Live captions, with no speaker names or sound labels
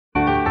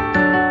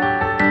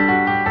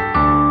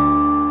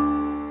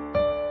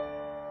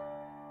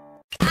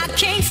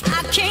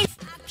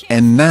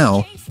And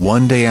now,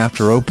 one day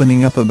after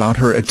opening up about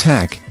her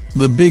attack,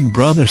 the Big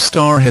Brother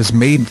star has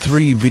made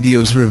 3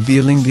 videos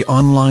revealing the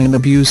online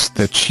abuse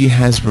that she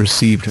has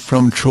received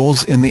from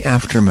trolls in the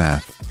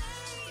aftermath.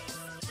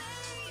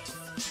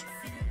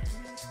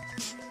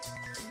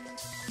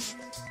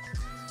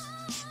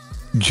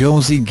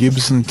 Josie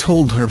Gibson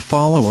told her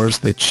followers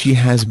that she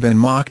has been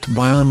mocked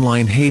by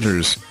online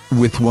haters,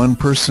 with one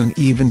person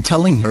even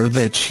telling her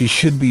that she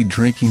should be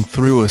drinking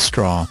through a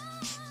straw.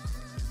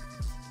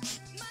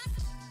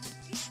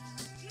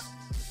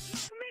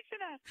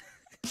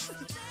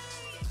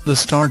 The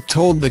star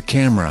told the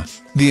camera,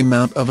 "The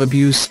amount of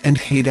abuse and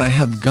hate I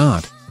have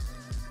got.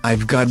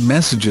 I've got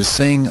messages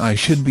saying I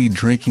should be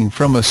drinking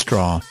from a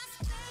straw.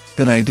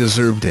 That I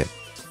deserved it.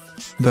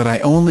 That I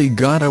only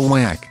got a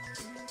whack.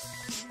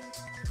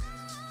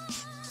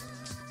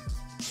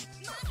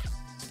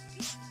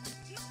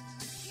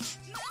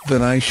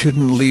 That I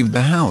shouldn't leave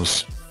the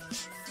house.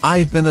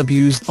 I've been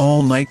abused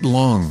all night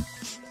long.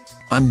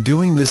 I'm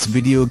doing this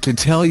video to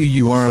tell you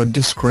you are a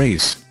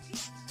disgrace."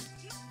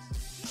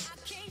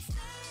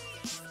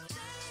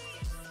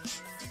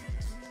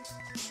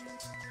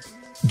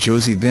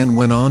 Josie then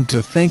went on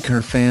to thank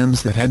her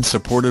fans that had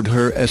supported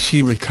her as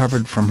she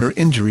recovered from her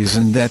injuries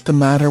and that the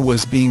matter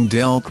was being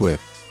dealt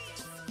with.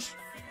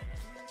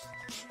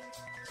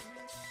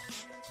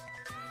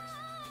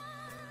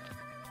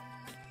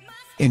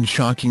 In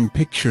shocking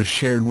pictures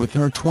shared with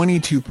her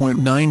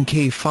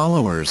 22.9k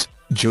followers,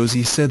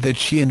 Josie said that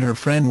she and her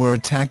friend were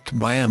attacked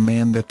by a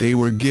man that they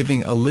were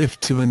giving a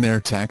lift to in their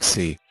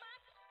taxi.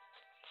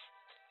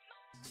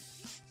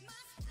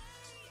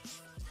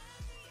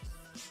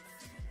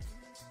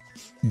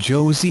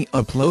 Josie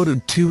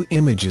uploaded 2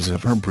 images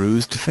of her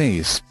bruised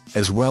face,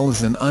 as well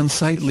as an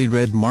unsightly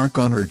red mark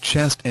on her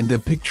chest and a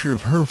picture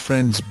of her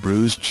friend's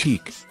bruised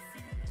cheek.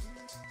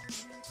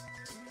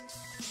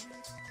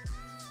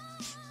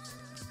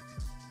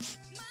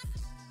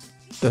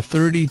 The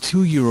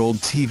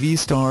 32-year-old TV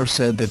star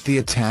said that the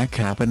attack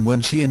happened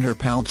when she and her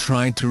pal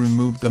tried to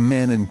remove the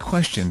man in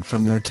question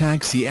from their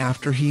taxi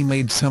after he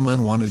made some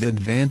unwanted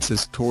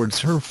advances towards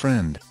her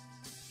friend.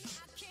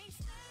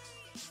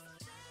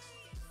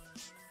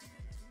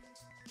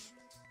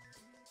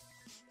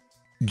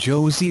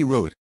 Josie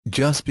wrote,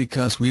 "Just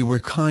because we were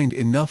kind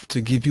enough to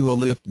give you a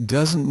lift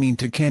doesn't mean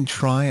you can't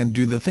try and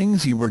do the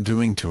things you were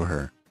doing to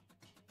her.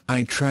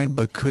 I tried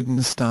but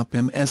couldn't stop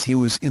him as he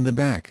was in the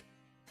back.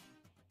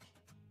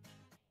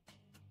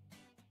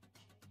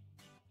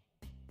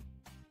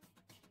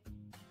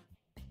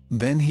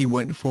 Then he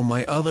went for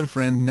my other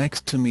friend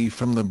next to me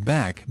from the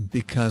back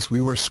because we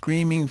were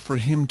screaming for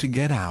him to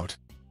get out.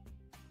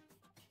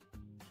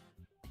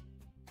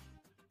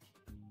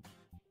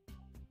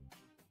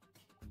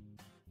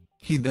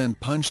 He then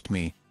punched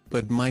me,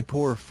 but my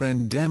poor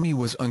friend Demi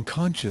was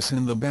unconscious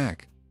in the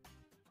back."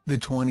 The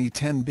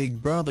 2010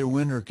 Big Brother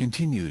winner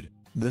continued,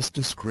 "This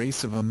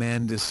disgrace of a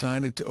man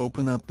decided to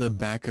open up the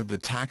back of the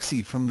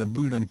taxi from the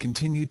boot and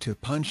continued to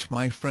punch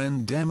my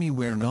friend Demi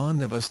where none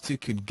of us two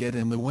could get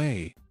in the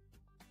way.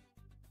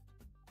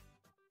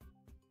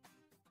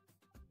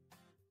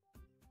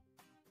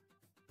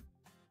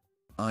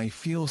 I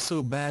feel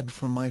so bad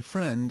for my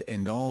friend,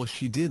 and all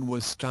she did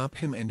was stop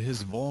him and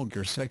his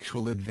vulgar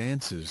sexual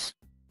advances.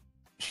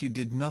 She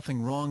did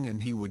nothing wrong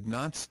and he would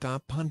not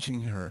stop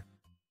punching her.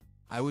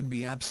 I would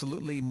be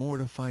absolutely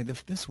mortified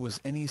if this was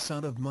any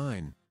son of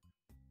mine."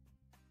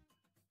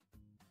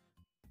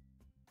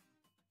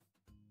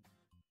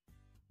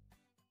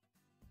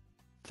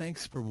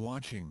 Thanks for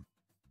watching.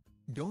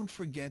 Don't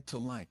forget to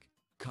like,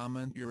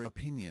 comment your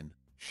opinion,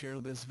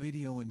 share this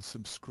video and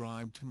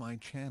subscribe to my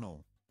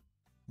channel.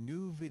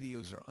 New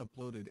videos are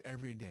uploaded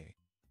every day.